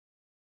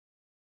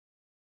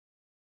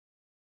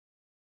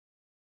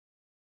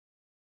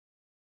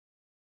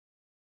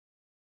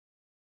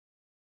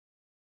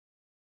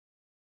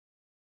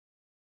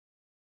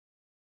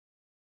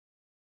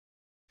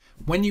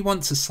When you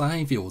want to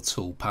save your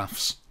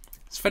toolpaths,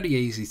 it's very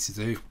easy to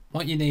do.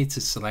 What you need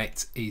to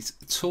select is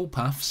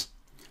Toolpaths,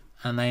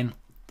 and then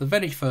the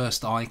very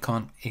first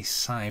icon is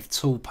Save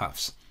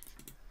Toolpaths.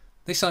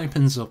 This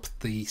opens up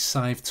the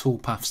Save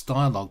Toolpaths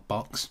dialog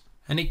box,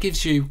 and it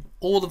gives you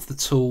all of the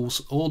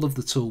tools, all of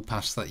the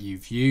toolpaths that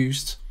you've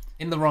used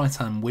in the right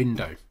hand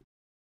window.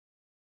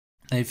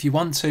 Now if you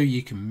want to,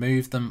 you can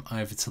move them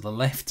over to the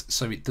left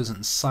so it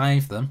doesn't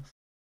save them.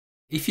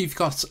 If you've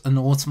got an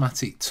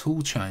automatic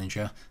tool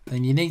changer,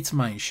 then you need to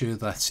make sure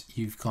that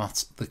you've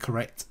got the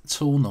correct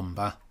tool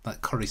number that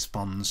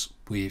corresponds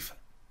with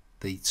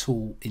the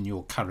tool in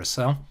your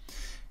carousel.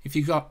 If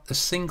you've got a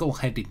single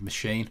headed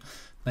machine,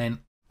 then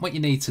what you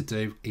need to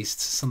do is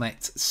to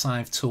select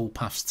Save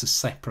Toolpaths to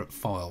separate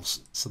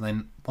files. So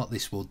then what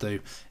this will do,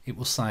 it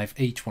will save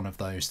each one of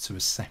those to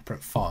a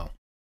separate file.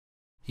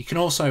 You can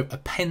also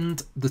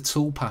append the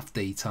toolpath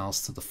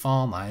details to the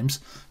file names,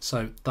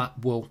 so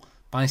that will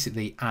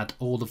basically add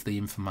all of the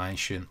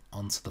information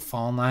onto the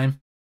file name.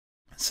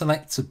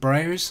 Select to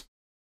browse,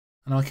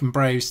 and I can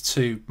browse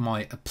to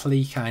my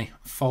applique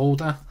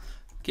folder,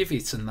 give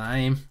it a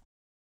name,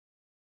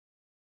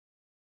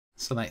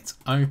 select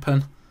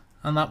open,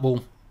 and that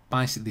will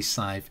basically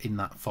save in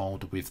that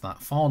folder with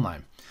that file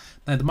name.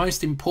 Now the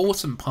most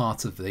important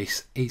part of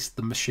this is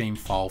the machine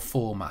file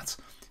format.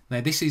 Now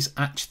this is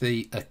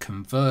actually a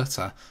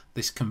converter.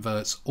 This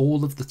converts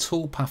all of the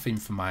toolpath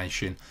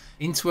information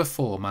into a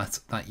format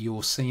that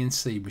your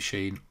CNC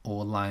machine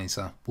or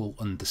laser will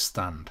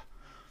understand.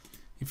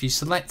 If you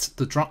select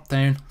the drop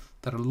down,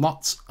 there are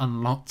lots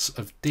and lots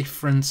of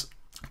different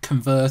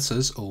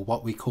converters, or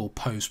what we call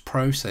post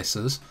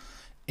processors,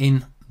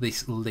 in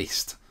this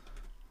list.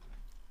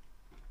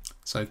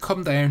 So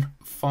come down,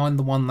 find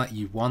the one that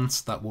you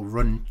want that will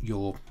run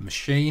your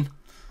machine.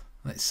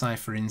 Let's say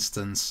for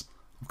instance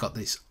I've got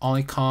this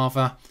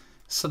iCarver,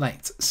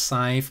 select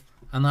save,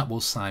 and that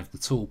will save the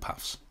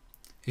toolpaths.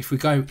 If we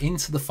go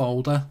into the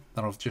folder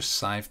that I've just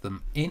saved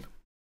them in,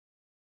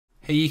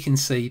 here you can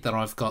see that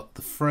I've got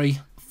the 3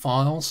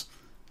 files.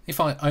 If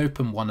I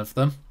open one of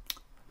them,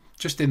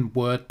 just in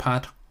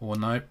WordPad or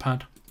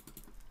Notepad,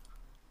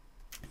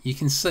 you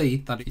can see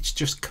that it's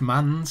just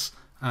commands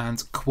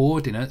and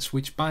coordinates,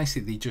 which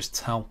basically just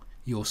tell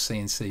your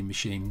CNC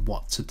machine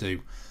what to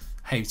do,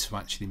 how to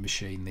actually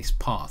machine this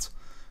part.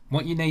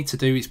 What you need to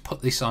do is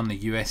put this on a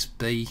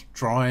USB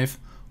drive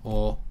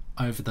or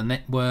over the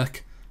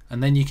network,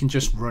 and then you can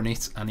just run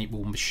it and it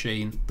will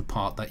machine the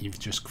part that you've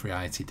just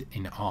created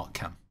in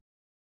ArtCAM.